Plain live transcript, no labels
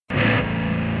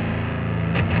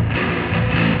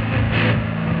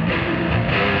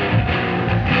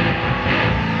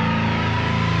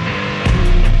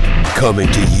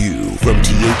Coming to you from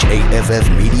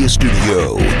THAFF Media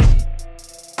Studio.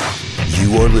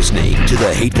 You are listening to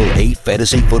the Hateful Eight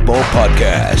Fantasy Football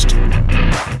Podcast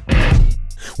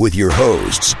with your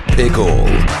hosts, Pickle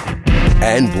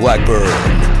and Blackburn.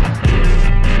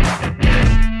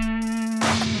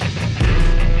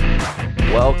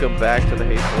 Welcome back to the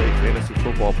Hateful Eight Fantasy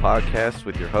Football Podcast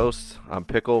with your hosts. I'm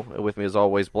Pickle, and with me as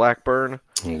always, Blackburn.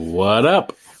 What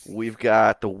up? We've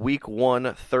got the Week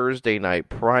 1 Thursday night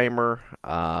primer.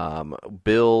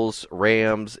 Bills,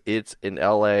 Rams. It's in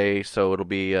LA, so it'll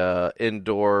be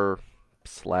indoor/outdoor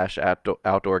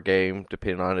game,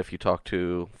 depending on if you talk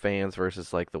to fans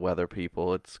versus like the weather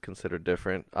people. It's considered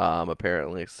different,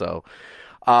 apparently. So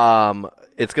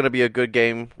it's going to be a good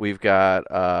game. We've got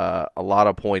a lot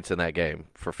of points in that game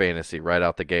for fantasy right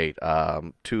out the gate.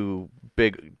 Two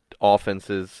big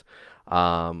offenses.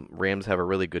 Rams have a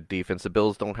really good defense. The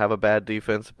Bills don't have a bad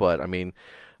defense, but I mean,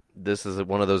 this is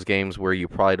one of those games where you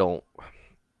probably don't.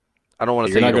 I don't want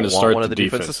to say you don't want one of the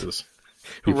defenses.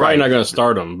 You're probably not going to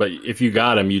start them, but if you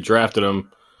got them, you drafted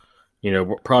them. You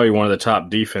know, probably one of the top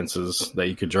defenses that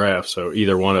you could draft. So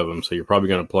either one of them. So you're probably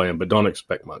going to play them, but don't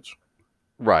expect much.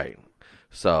 Right.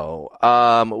 So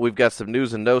we've got some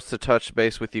news and notes to touch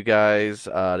base with you guys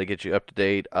to get you up to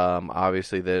date.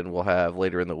 Obviously, then we'll have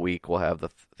later in the week we'll have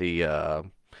the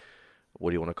what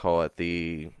do you want to call it,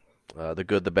 the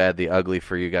good, the bad, the ugly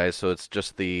for you guys. So it's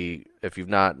just if you've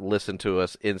not listened to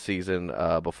us in season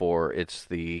before, it's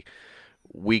the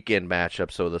weekend matchup.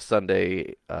 So the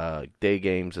Sunday day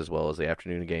games as well as the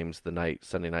afternoon games, the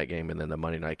Sunday night game, and then the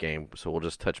Monday night game. So we'll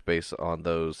just touch base on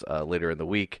those later in the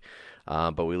week.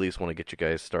 But we at least want to get you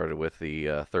guys started with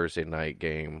the Thursday night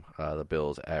game, the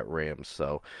Bills at Rams.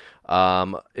 So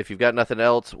if you've got nothing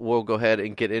else, we'll go ahead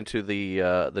and get into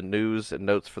the news and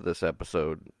notes for this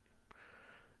episode.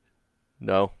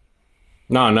 No?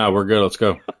 No, we're good. Let's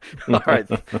go. All right,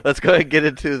 let's go ahead and get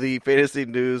into the fantasy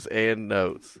news and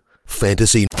notes.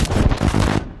 Fantasy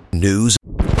news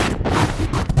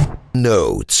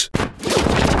notes.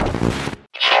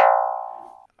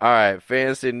 All right,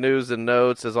 fantasy news and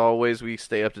notes. As always, we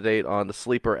stay up to date on the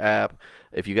Sleeper app.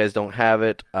 If you guys don't have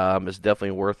it, it's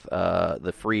definitely worth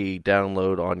the free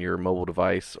download on your mobile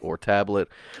device or tablet.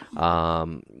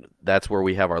 That's where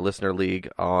we have our listener league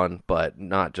on, but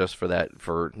not just for that.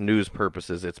 For news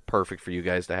purposes, it's perfect for you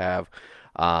guys to have.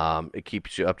 It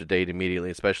keeps you up to date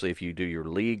immediately, especially if you do your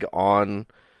league on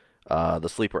the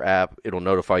Sleeper app. It'll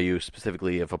notify you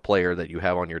specifically if a player that you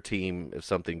have on your team, if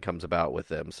something comes about with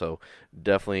them. So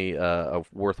definitely a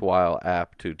worthwhile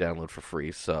app to download for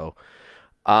free. So,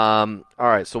 all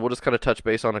right, so we'll just kind of touch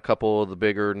base on a couple of the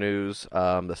bigger news.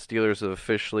 The Steelers have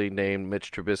officially named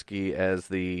Mitch Trubisky as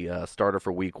the starter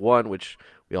for Week 1, which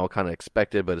we all kind of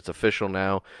expected, but it's official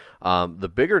now.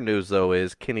 The bigger news, though,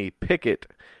 is Kenny Pickett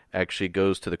actually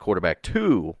goes to the quarterback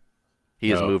 2.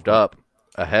 He has moved up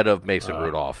ahead of Mason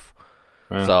Rudolph.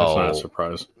 So, that's not a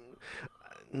surprise.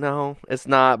 No, it's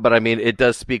not. But, I mean, it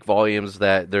does speak volumes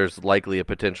that there's likely a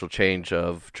potential change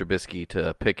of Trubisky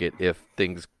to Pickett if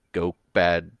things go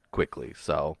bad quickly.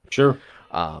 So sure.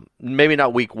 Maybe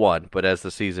not Week 1, but as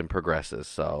the season progresses.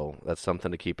 So that's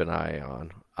something to keep an eye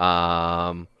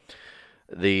on.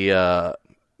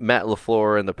 Matt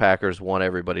LaFleur and the Packers want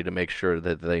everybody to make sure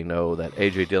that they know that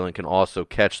A.J. Dillon can also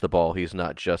catch the ball. He's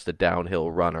not just a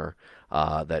downhill runner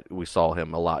that we saw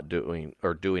him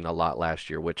doing a lot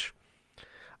last year, which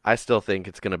I still think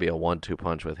it's going to be a 1-2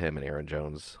 punch with him and Aaron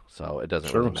Jones. So it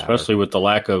doesn't really matter. Especially with the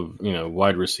lack of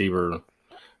wide receiver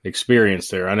experience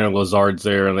there. I know Lazard's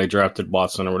there and they drafted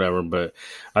Watson or whatever, but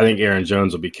I think Aaron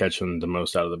Jones will be catching the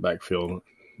most out of the backfield,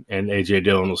 and A.J.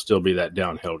 Dillon will still be that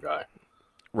downhill guy.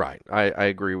 Right, I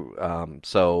agree.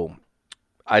 So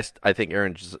I think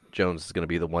Aaron Jones is going to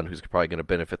be the one who's probably going to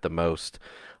benefit the most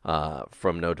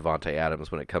from no Devontae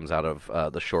Adams when it comes out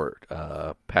of the short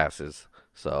passes.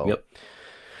 So, yep.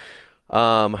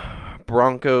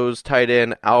 Broncos tight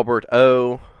end Albert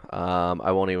O.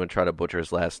 I won't even try to butcher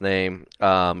his last name.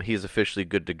 He's officially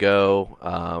good to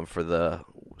go for the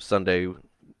Sunday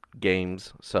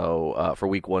games. So for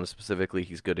Week 1 specifically,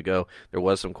 he's good to go. There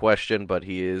was some question, but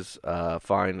he is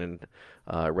fine and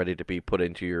ready to be put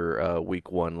into your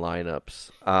Week 1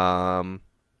 lineups.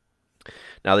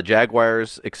 Now the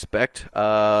Jaguars expect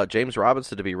James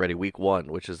Robinson to be ready Week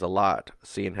 1, which is a lot,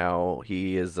 seeing how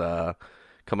he is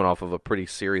coming off of a pretty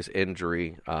serious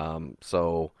injury.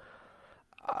 So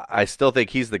I still think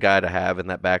he's the guy to have in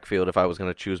that backfield if I was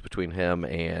going to choose between him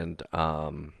and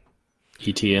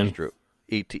ETN.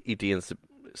 ETN.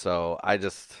 So I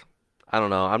I don't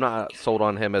know. I'm not sold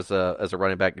on him as a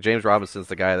running back. James Robinson's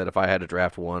the guy that if I had to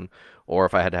draft one, or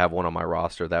if I had to have one on my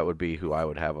roster, that would be who I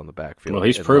would have on the backfield. Well,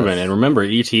 he's proven, and remember,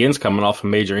 ETN's coming off a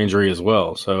major injury as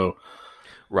well, so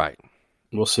right.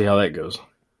 We'll see how that goes.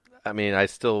 I mean, I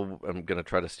still am going to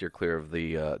try to steer clear of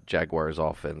the Jaguars'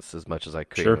 offense as much as I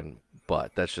could, Sure.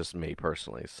 But that's just me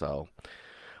personally. So,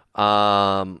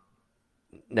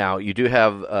 now you do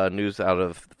have news out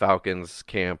of the Falcons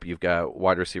camp. You've got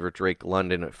wide receiver Drake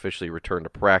London officially returned to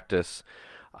practice.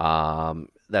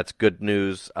 That's good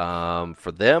news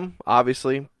for them,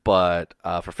 obviously, but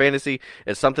for fantasy,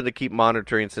 it's something to keep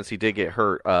monitoring since he did get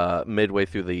hurt midway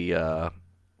through the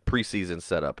preseason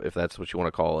setup, if that's what you want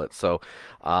to call it. So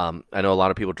I know a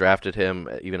lot of people drafted him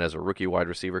even as a rookie wide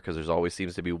receiver because there's always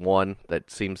seems to be one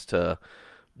that seems to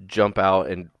jump out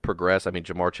and progress. I mean,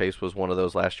 Jamar Chase was one of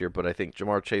those last year, but I think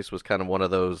Jamar Chase was kind of one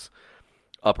of those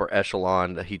upper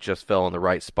echelon that he just fell in the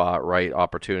right spot, right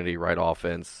opportunity, right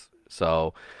offense.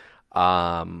 So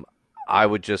I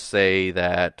would just say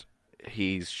that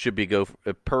he should be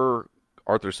per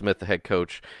Arthur Smith, the head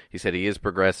coach. He said he is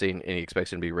progressing and he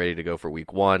expects him to be ready to go for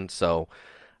week 1. So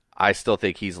I still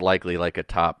think he's likely like a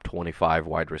top 25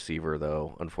 wide receiver,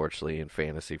 though, unfortunately, in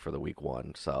fantasy for the week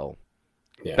 1. So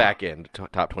back end,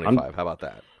 top 25. How about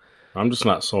that? I'm just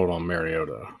not sold on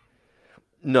Mariota.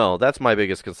 No, that's my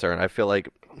biggest concern. I feel like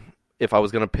if I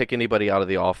was going to pick anybody out of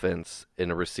the offense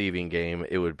in a receiving game,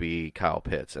 it would be Kyle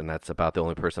Pitts, and that's about the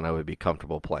only person I would be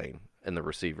comfortable playing in the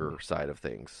receiver side of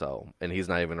things. So, and he's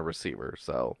not even a receiver.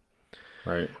 So,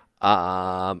 right.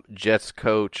 Jets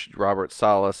coach Robert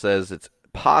Saleh says it's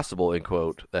possible, in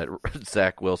quote, that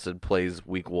Zach Wilson plays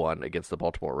week 1 against the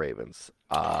Baltimore Ravens.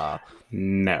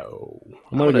 No.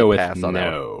 I'm going to go with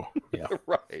no. Yeah.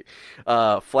 Right.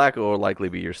 Flacco will likely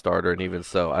be your starter, and even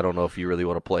so, I don't know if you really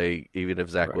want to play, even if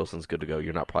Zach Wilson's good to go,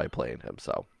 you're not probably playing him.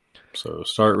 So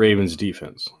start Ravens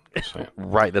defense.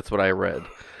 Right, that's what I read.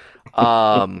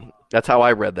 That's how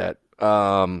I read that.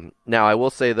 Now, I will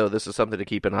say, though, this is something to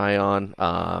keep an eye on.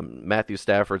 Matthew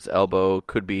Stafford's elbow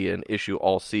could be an issue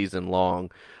all season long,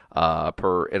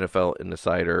 per NFL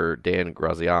Insider Dan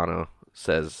Graziano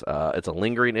says it's a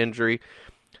lingering injury.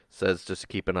 Says just to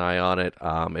keep an eye on it.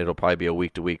 It'll probably be a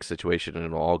week-to-week situation, and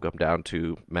it'll all come down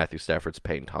to Matthew Stafford's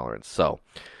pain tolerance. So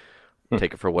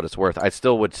take it for what it's worth. I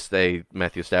still would say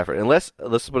Matthew Stafford, let's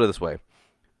put it this way.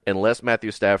 Unless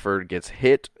Matthew Stafford gets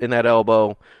hit in that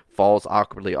elbow, falls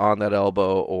awkwardly on that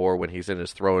elbow, or when he's in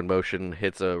his throwing motion,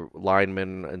 hits a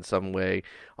lineman in some way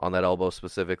on that elbow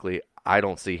specifically, I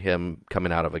don't see him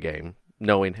coming out of a game,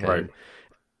 knowing him. Right.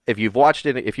 If you've watched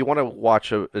it, if you want to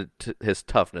watch his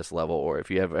toughness level, or if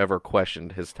you have ever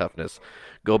questioned his toughness,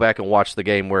 go back and watch the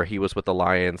game where he was with the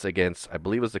Lions against, I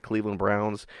believe it was the Cleveland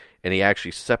Browns, and he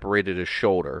actually separated his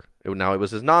shoulder. Now, it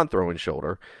was his non-throwing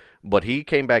shoulder, but he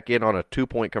came back in on a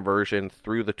 2-point conversion,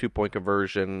 threw the 2-point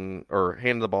conversion, or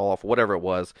handed the ball off, whatever it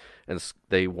was, and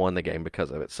they won the game because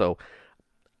of it. So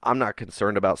I'm not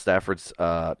concerned about Stafford's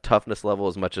toughness level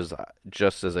as much as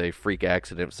just as a freak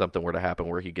accident, if something were to happen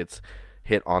where he gets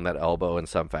hit on that elbow in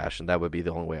some fashion. That would be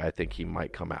the only way I think he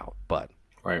might come out. But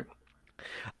right,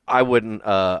 I wouldn't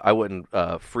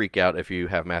freak out if you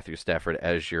have Matthew Stafford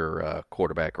as your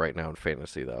quarterback right now in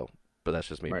fantasy, though. But that's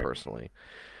just me personally.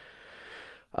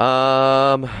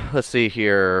 Let's see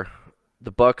here.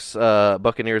 The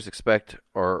Buccaneers expect,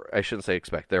 or I shouldn't say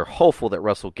expect, they're hopeful that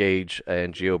Russell Gage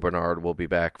and Gio Bernard will be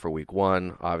back for week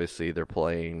 1. Obviously, they're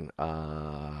playing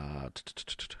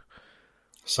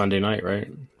Sunday night,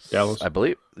 right? Dallas, I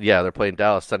believe. Yeah, they're playing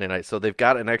Dallas Sunday night, so they've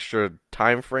got an extra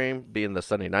time frame being the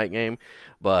Sunday night game.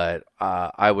 But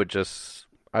I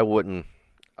wouldn't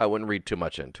read too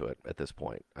much into it at this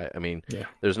point. I mean,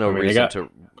 there's no reason to.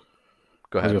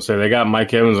 Go ahead. I was gonna say they got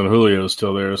Mike Evans and Julio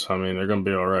still there, so I mean they're gonna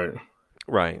be all right.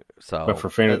 Right. So, but for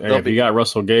fantasy, if you got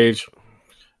Russell Gage,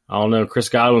 I don't know. Chris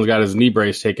Godwin's got his knee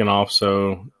brace taken off,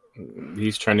 so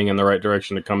he's trending in the right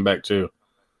direction to come back too.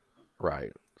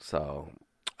 Right. So,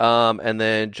 and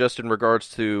then just in regards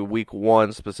to week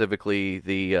 1 specifically,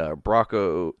 the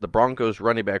Broncos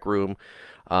running back room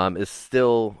is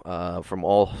still, from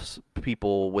all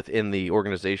people within the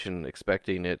organization,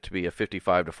 expecting it to be a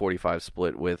 55-45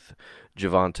 split with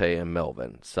Javonte and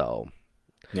Melvin. So,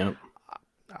 yep.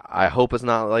 I hope it's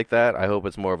not like that. I hope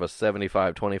it's more of a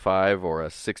 75-25 or a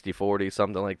 60-40,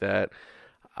 something like that.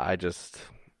 I know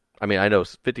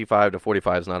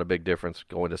 55-45 is not a big difference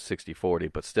going to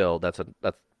 60-40, but still, that's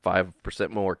 5%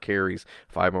 more carries,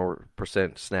 5% more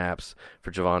snaps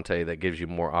for Javonte. That gives you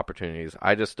more opportunities.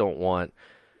 I just don't want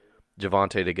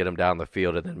Javonte to get him down the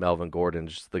field and then Melvin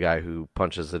Gordon's the guy who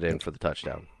punches it in for the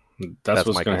touchdown. That's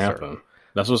what's going to happen.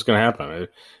 That's what's going to happen.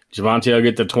 Javonte will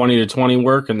get the 20 to 20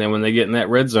 work, and then when they get in that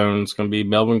red zone, it's going to be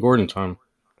Melvin Gordon time.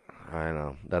 I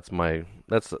know. That's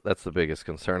the biggest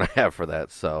concern I have for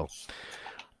that. So,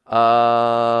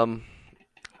 I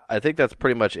think that's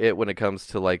pretty much it when it comes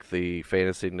to like the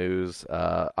fantasy news.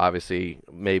 Obviously,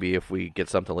 maybe if we get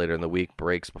something later in the week,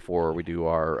 breaks before we do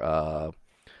our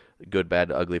good,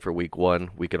 bad, ugly for week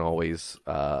 1, we can always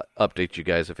update you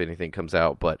guys if anything comes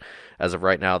out. But as of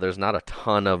right now, there's not a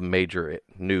ton of major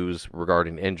news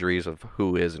regarding injuries of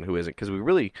who is and who isn't, because we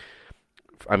really,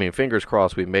 I mean, fingers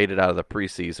crossed, we made it out of the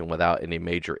preseason without any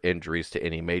major injuries to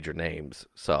any major names.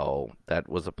 So that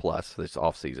was a plus this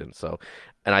offseason. So,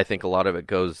 and I think a lot of it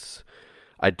goes,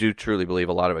 I do truly believe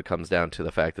a lot of it comes down to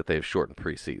the fact that they've shortened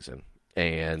preseason.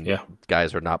 And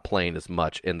guys are not playing as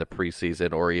much in the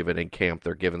preseason or even in camp.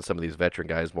 They're giving some of these veteran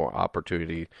guys more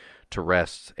opportunity to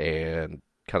rest and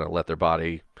kind of let their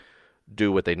body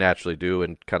do what they naturally do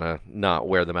and kind of not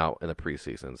wear them out in the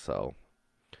preseason. So,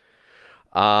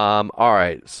 all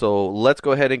right. So let's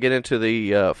go ahead and get into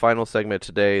the final segment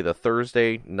today, the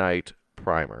Thursday Night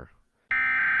Primer.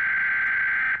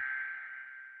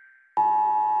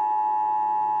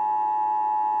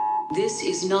 This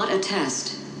is not a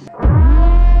test.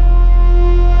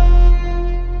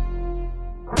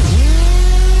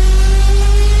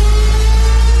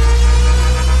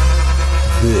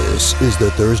 This is the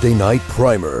Thursday Night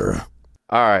Primer.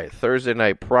 All right, Thursday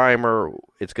Night Primer.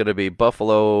 It's going to be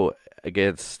Buffalo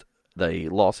against the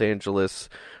Los Angeles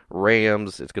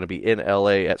Rams. It's going to be in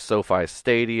LA at SoFi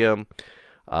Stadium.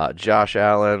 Josh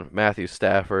Allen, Matthew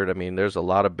Stafford. I mean, there's a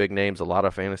lot of big names, a lot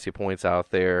of fantasy points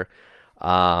out there.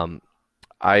 I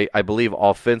believe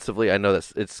offensively, I know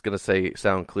that it's going to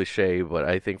sound cliche, but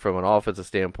I think from an offensive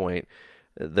standpoint,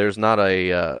 there's not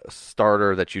a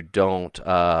starter that you don't,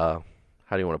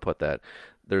 how do you want to put that?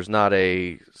 There's not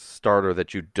a starter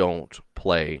that you don't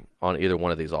play on either one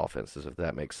of these offenses, if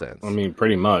that makes sense. I mean,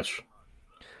 pretty much.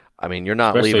 I mean, you're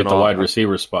not especially leaving at the wide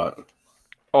receiver spot.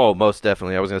 Oh, most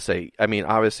definitely. I was going to say, I mean,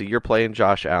 obviously you're playing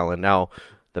Josh Allen. Now,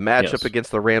 the matchup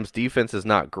against the Rams defense is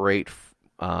not great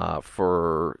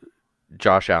for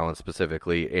Josh Allen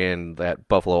specifically and that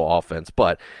Buffalo offense,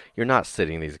 but you're not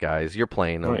sitting these guys. You're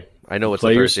playing them. Right. I know it's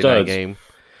a Thursday night game.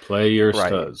 Play your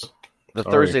studs. The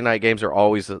Thursday night games are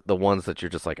always the ones that you're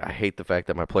just like, I hate the fact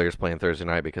that my player's playing Thursday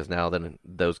night because now then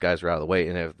those guys are out of the way,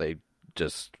 and if they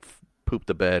just poop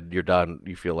the bed, you're done,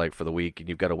 you feel like, for the week, and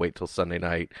you've got to wait till Sunday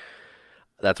night.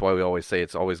 That's why we always say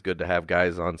it's always good to have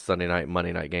guys on Sunday night and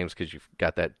Monday night games because you've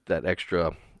got that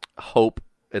extra hope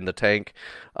in the tank.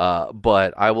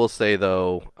 But I will say,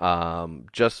 though,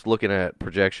 just looking at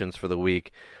projections for the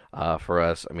week for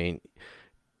us, I mean,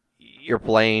 you're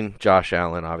playing Josh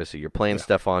Allen, obviously. You're playing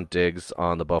Stephon Diggs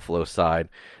on the Buffalo side.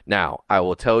 Now, I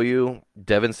will tell you,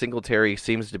 Devin Singletary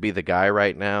seems to be the guy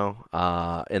right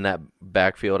now in that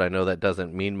backfield. I know that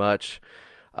doesn't mean much.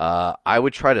 I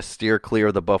would try to steer clear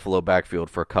of the Buffalo backfield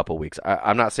for a couple weeks.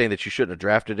 I'm not saying that you shouldn't have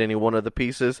drafted any one of the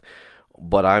pieces,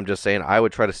 but I'm just saying I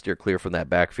would try to steer clear from that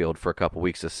backfield for a couple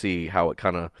weeks to see how it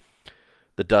kind of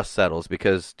the dust settles,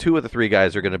 because 2 of the 3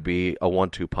 guys are going to be a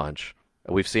 1-2 punch.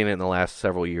 We've seen it in the last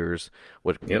several years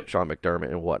with Sean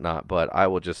McDermott and whatnot, but I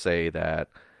will just say that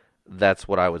that's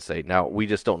what I would say. Now, we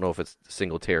just don't know if it's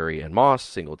Singletary and Moss,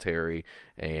 Singletary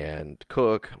and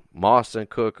Cook, Moss and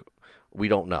Cook. We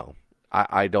don't know.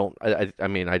 I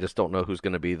mean, I just don't know who's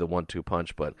going to be the 1-2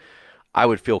 punch, but I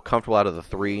would feel comfortable out of the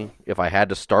 3. If I had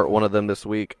to start one of them this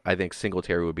week, I think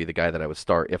Singletary would be the guy that I would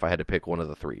start if I had to pick one of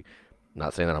the 3. I'm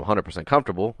not saying that I'm 100%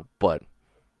 comfortable, but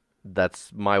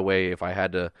that's my way. If I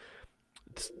had to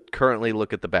currently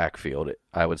look at the backfield,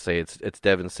 I would say it's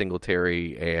Devin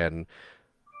Singletary and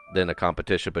then a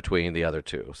competition between the other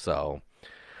 2. So,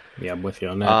 yeah, I'm with you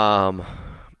on that.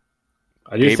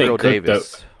 I do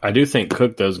think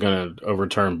Cook though is going to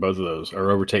overturn both of those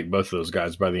or overtake both of those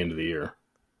guys by the end of the year.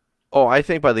 Oh, I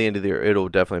think by the end of the year it'll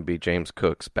definitely be James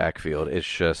Cook's backfield. It's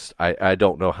just I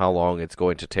don't know how long it's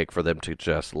going to take for them to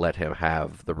just let him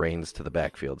have the reins to the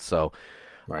backfield. So,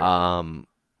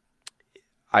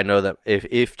 I know that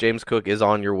if James Cook is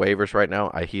on your waivers right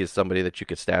now, he is somebody that you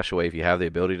could stash away if you have the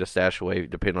ability to stash away,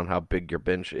 depending on how big your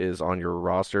bench is on your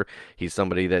roster. He's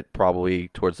somebody that probably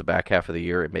towards the back half of the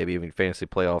year, and maybe even fantasy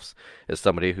playoffs, is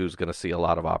somebody who's going to see a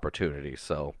lot of opportunity.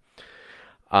 So,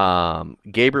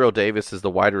 Gabriel Davis is the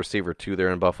wide receiver 2 there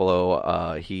in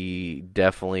Buffalo. He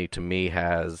definitely, to me,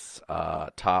 has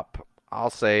top, I'll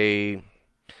say,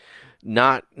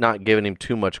 not giving him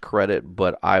too much credit,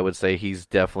 but I would say he's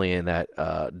definitely in that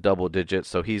double digit.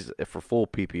 So he's, for full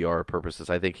PPR purposes,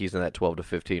 I think he's in that 12 to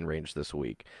 15 range this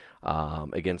week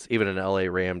against even an LA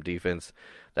Ram defense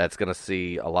that's going to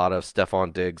see a lot of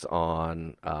Stephon Diggs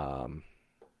on.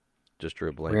 Just drew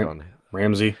a blank on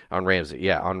Ramsey. On Ramsey,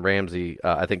 yeah, on Ramsey.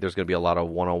 I think there's going to be a lot of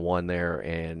one-on-one there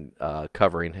and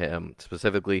covering him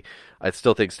specifically. I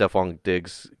still think Stephon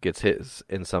Diggs gets his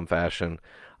in some fashion,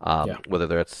 whether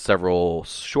that's several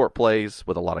short plays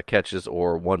with a lot of catches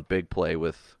or one big play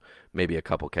with maybe a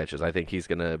couple catches. I think he's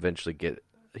going to eventually get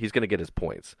his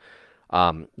points.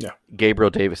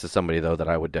 Gabriel Davis is somebody though that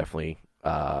I would definitely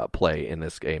play in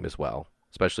this game as well,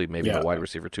 especially maybe a wide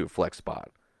receiver 2 flex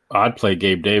spot. I'd play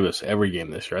Gabe Davis every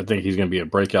game this year. I think he's going to be a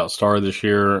breakout star this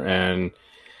year, and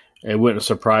it wouldn't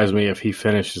surprise me if he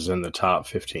finishes in the top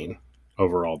 15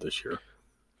 overall this year.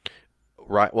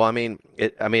 Right. Well,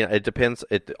 it depends.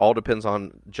 It all depends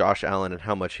on Josh Allen and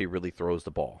how much he really throws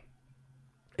the ball.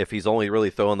 If he's only really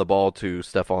throwing the ball to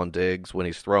Stephon Diggs when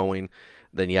he's throwing,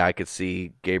 then yeah, I could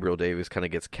see Gabriel Davis kind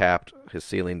of gets capped. His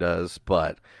ceiling does,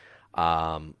 but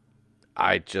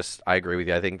I agree with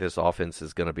you. I think this offense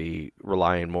is going to be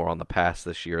relying more on the pass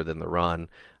this year than the run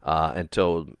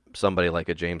until somebody like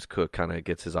a James Cook kind of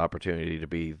gets his opportunity to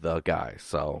be the guy.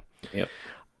 So,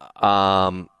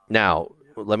 now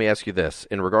let me ask you this: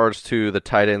 in regards to the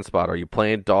tight end spot, are you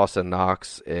playing Dawson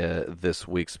Knox this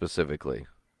week specifically?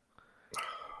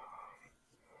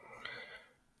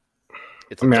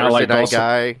 It's a Thursday night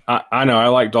guy. I know I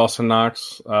like Dawson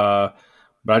Knox.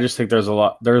 But I just think there's a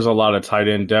lot of tight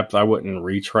end depth. I wouldn't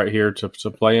reach right here to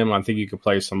play him. I think you could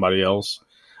play somebody else.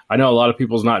 I know a lot of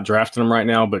people's not drafting him right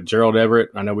now, but Gerald Everett,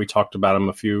 I know we talked about him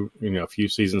a few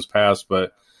seasons past,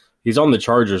 but he's on the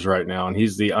Chargers right now, and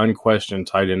he's the unquestioned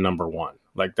tight end number 1.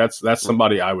 Like that's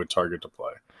somebody I would target to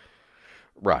play.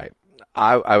 Right.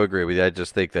 I would agree with you. I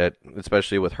just think that,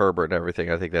 especially with Herbert and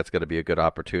everything, I think that's going to be a good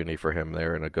opportunity for him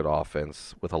there and a good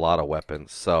offense with a lot of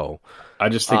weapons. So I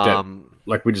just think that,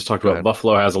 like we just talked about,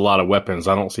 Buffalo has a lot of weapons.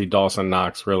 I don't see Dawson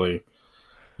Knox really,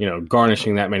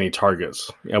 garnishing that many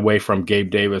targets away from Gabe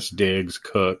Davis, Diggs,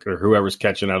 Cook, or whoever's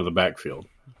catching out of the backfield.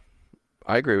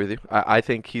 I agree with you. I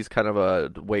think he's kind of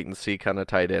a wait-and-see kind of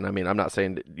tight end. I mean, I'm not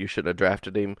saying that you should have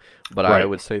drafted him, but right. I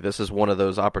would say this is one of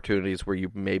those opportunities where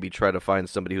you maybe try to find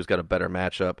somebody who's got a better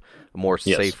matchup, a more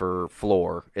safer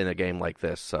floor in a game like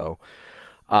this. So,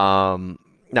 now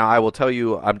I will tell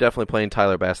you, I'm definitely playing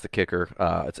Tyler Bass, the kicker.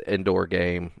 It's an indoor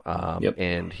game,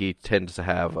 and he tends to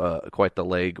have quite the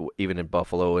leg, even in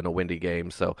Buffalo in a windy game.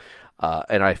 So,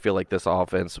 and I feel like this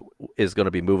offense is going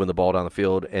to be moving the ball down the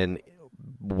field, and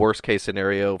worst case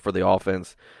scenario for the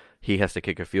offense, he has to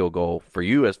kick a field goal. For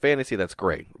you as fantasy, that's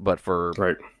great. But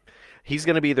he's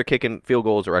going to be either kicking field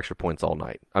goals or extra points all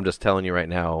night. I'm just telling you right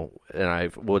now, and I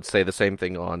would say the same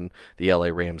thing on the LA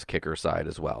Rams kicker side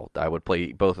as well. I would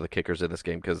play both of the kickers in this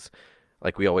game because,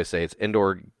 like we always say, it's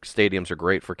indoor stadiums are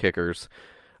great for kickers.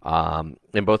 And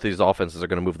both of these offenses are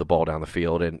going to move the ball down the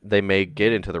field, and they may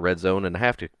get into the red zone and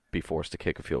have to be forced to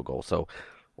kick a field goal. So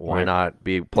why not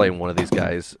be playing one of these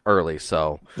guys early?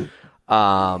 So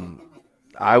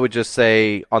I would just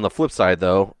say on the flip side,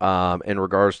 though, in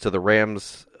regards to the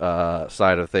Rams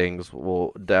side of things,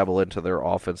 we'll dabble into their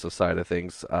offensive side of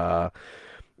things.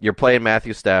 You're playing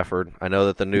Matthew Stafford. I know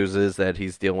that the news is that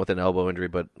he's dealing with an elbow injury,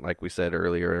 but like we said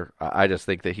earlier, I just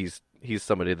think that he's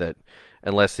somebody that,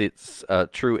 unless it's a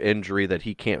true injury that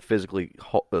he can't physically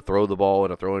throw the ball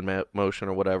in a throwing motion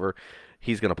or whatever,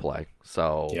 he's going to play.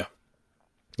 So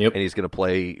and he's going to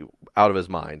play out of his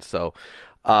mind. So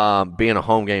being a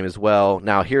home game as well.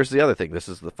 Now, here's the other thing. This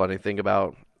is the funny thing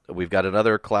about we've got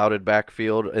another clouded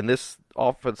backfield in this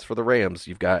offense for the Rams.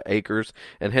 You've got Akers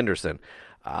and Henderson.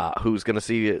 Who's going to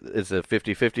see it? Is it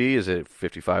 50-50? Is it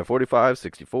 55-45,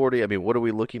 60-40? I mean, what are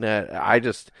we looking at?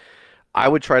 I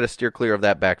would try to steer clear of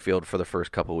that backfield for the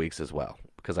first couple weeks as well,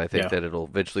 because I think that it'll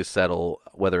eventually settle,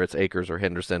 whether it's Akers or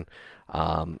Henderson.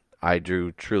 I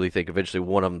do truly think eventually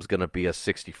one of them is going to be a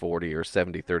 60-40 or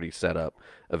 70-30 setup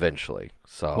eventually.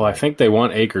 So, well, I think they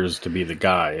want Akers to be the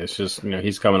guy. It's just,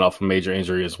 he's coming off a major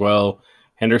injury as well.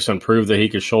 Henderson proved that he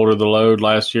could shoulder the load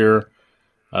last year,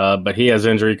 but he has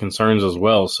injury concerns as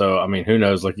well. So, I mean, who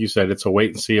knows? Like you said, it's a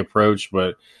wait-and-see approach,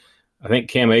 but I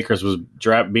think Cam Akers was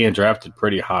being drafted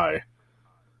pretty high.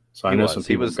 So I know some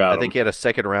people got him. I think he had a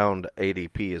second-round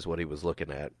ADP is what he was looking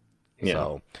at. Yeah.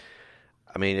 So,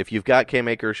 I mean, if you've got Cam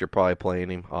Akers, you're probably playing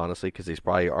him, honestly, because he's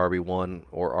probably RB1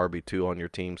 or RB2 on your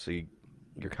team. So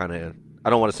you're kind of, I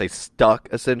don't want to say stuck,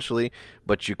 essentially,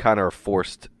 but you kind of are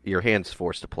forced, your hand's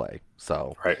forced to play.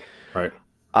 So Right.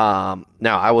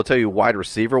 Now, I will tell you, wide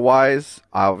receiver wise,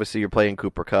 obviously you're playing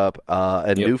Cooper Kupp,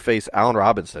 and Yep. new face Allen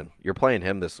Robinson. You're playing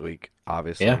him this week,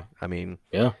 obviously. Yeah. I mean,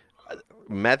 Yeah.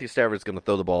 Matthew Stafford's going to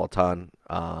throw the ball a ton.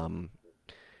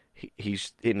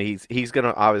 He's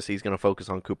gonna obviously he's gonna focus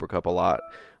on Cooper Kupp a lot,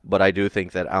 but I do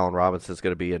think that Allen Robinson's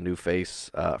going to be a new face,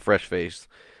 fresh face,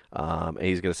 and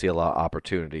he's going to see a lot of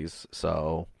opportunities.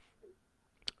 So,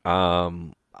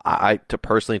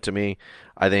 to me,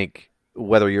 I think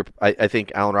I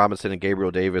think Allen Robinson and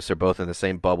Gabriel Davis are both in the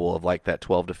same bubble of like that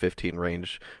 12 to 15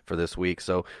 range for this week.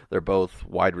 So they're both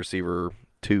wide receiver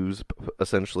twos,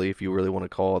 essentially, if you really want to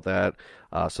call it that.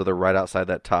 So they're right outside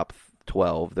that top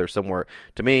 12. They're somewhere.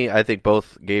 To me, I think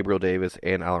both Gabriel Davis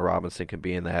and Allen Robinson can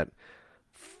be in that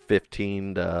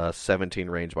 15 to 17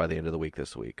 range by the end of the week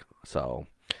this week. So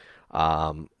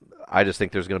I just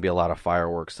think there's going to be a lot of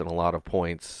fireworks and a lot of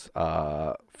points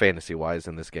fantasy-wise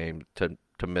in this game to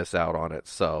miss out on it.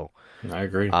 So I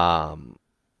agree. Now,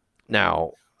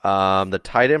 the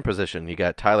tight end position, you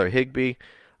got Tyler Higbee.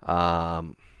 I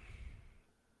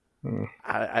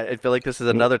feel like this is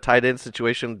another tight end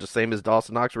situation, the same as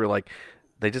Dawson Knox, where like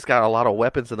they just got a lot of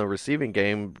weapons in the receiving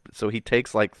game, so he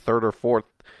takes like third or fourth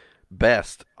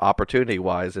best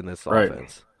opportunity-wise in this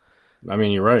offense. I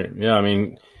mean, you're right. Yeah, I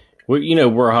mean,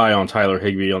 we're high on Tyler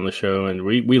Higbee on the show, and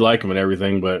we like him and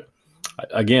everything, but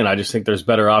again, I just think there's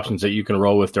better options that you can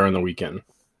roll with during the weekend.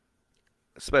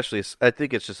 Especially, I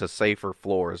think it's just a safer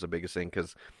floor is the biggest thing,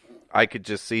 because I could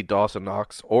just see Dawson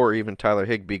Knox or even Tyler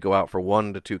Higbee go out for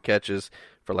 1 to 2 catches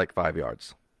for like 5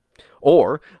 yards.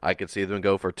 Or I could see them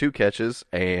go for 2 catches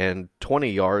and 20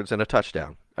 yards and a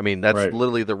touchdown. I mean, that's Right.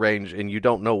 literally the range, and you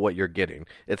don't know what you're getting.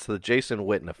 It's the Jason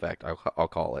Witten effect, I'll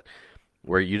call it,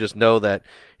 where you just know that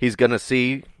he's going to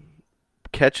see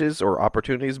catches or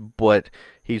opportunities, but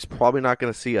he's probably not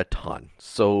going to see a ton.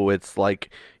 So it's like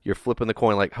you're flipping the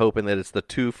coin, like hoping that it's the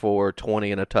 2 for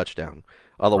 20 and a touchdown.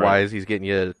 Otherwise, He's getting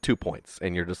you 2 points,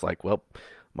 and you're just like, well,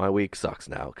 my week sucks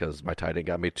now because my tight end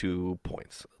got me 2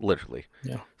 points, literally.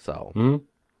 Yeah. So, Mhm.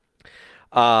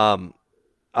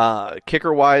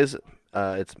 kicker wise,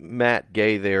 it's Matt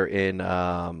Gay there in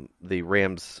the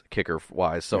Rams kicker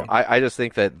wise. So Yeah. I just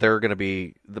think that they're going to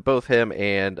be both him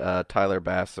and Tyler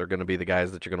Bass are going to be the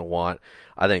guys that you're going to want.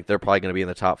 I think they're probably going to be in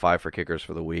the top 5 for kickers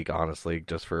for the week, honestly,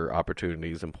 just for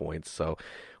opportunities and points. So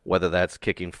whether that's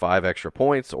kicking 5 extra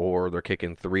points or they're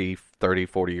kicking 3 30,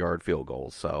 40-yard field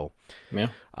goals. So, Yeah.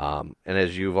 and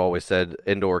as you've always said,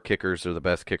 indoor kickers are the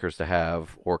best kickers to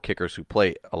have, or kickers who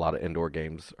play a lot of indoor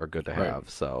games are good to Right. have.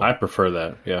 So I prefer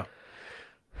that. Yeah.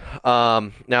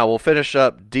 now we'll finish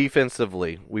up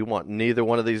defensively. We want neither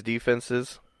one of these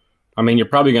defenses. I mean, you're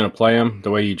probably going to play him the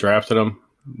way you drafted him,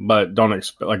 but don't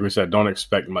expect, like we said, don't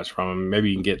expect much from him. Maybe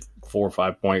you can get 4 or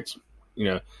 5 points.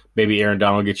 Maybe Aaron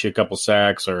Donald gets you a couple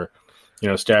sacks, or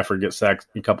Stafford gets a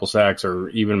couple sacks, or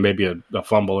even maybe a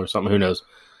fumble or something. Who knows?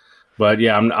 But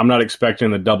yeah, I'm not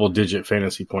expecting the double-digit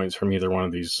fantasy points from either one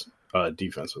of these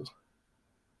defenses.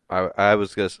 I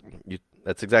was gonna.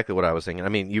 That's exactly what I was thinking. I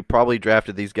mean, you probably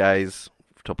drafted these guys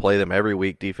to play them every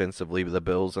week defensively, the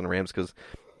Bills and the Rams, because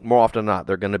more often than not,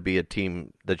 they're going to be a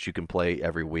team that you can play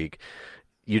every week.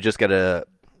 You just got to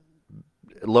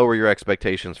lower your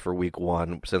expectations for week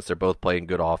 1, since they're both playing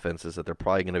good offenses, that they're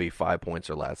probably going to be 5 points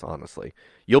or less, honestly.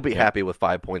 You'll be happy with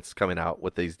 5 points coming out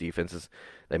with these defenses.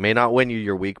 They may not win you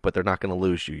your week, but they're not going to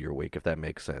lose you your week, if that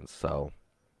makes sense. So,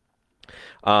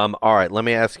 all right, let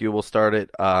me ask you, we'll start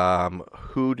it.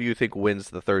 Who do you think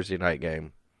wins the Thursday night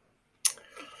game?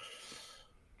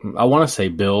 I want to say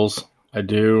Bills. I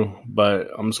do,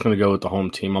 but I'm just going to go with the home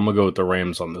team. I'm going to go with the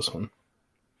Rams on this one.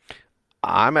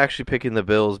 I'm actually picking the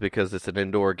Bills because it's an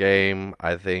indoor game.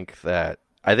 I don't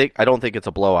think it's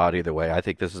a blowout either way. I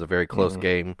think this is a very close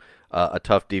game, a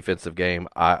tough defensive game.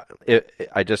 I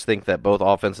just think that both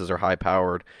offenses are high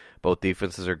powered, both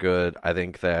defenses are good. I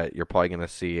think that you're probably going to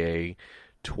see a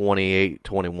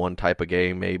 28-21 type of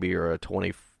game, maybe, or a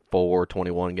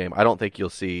 24-21 game. I don't think you'll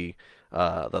see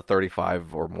the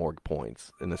 35 or more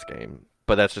points in this game,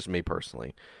 but that's just me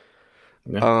personally.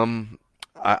 Yeah.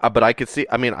 But I could see.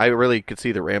 I mean, I really could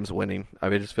see the Rams winning. I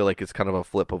just feel like it's kind of a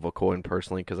flip of a coin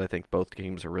personally, because I think both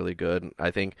teams are really good. I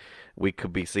think we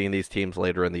could be seeing these teams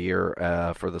later in the year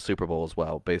for the Super Bowl as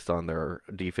well, based on their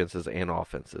defenses and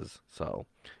offenses. So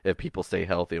if people stay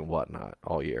healthy and whatnot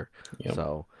all year, Yep.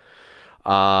 so.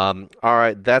 All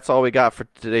right, that's all we got for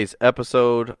today's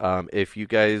episode. If you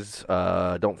guys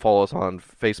don't follow us on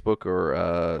Facebook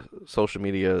or social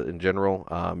media in general,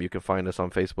 you can find us on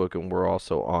Facebook, and we're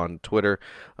also on Twitter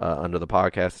under the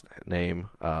podcast name.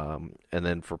 And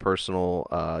then for personal,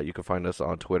 you can find us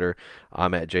on Twitter.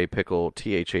 I'm at jpickle,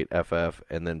 TH8FF,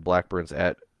 and then Blackburn's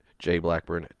at J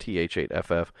Blackburn,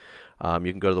 TH8FF.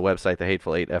 You can go to the website, The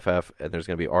Hateful 8FF, and there's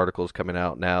going to be articles coming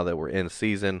out now that we're in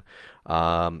season.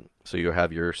 So you'll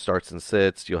have your starts and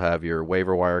sits, you'll have your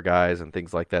waiver wire guys and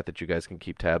things like that you guys can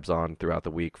keep tabs on throughout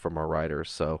the week from our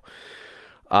writers. So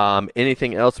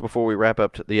anything else before we wrap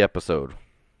up the episode?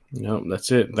 No,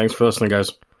 that's it. Thanks for listening,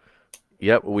 guys.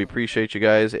 Yep, we appreciate you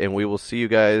guys, and we will see you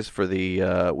guys for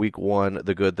the Week 1,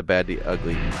 The Good, the Bad, the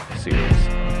Ugly series.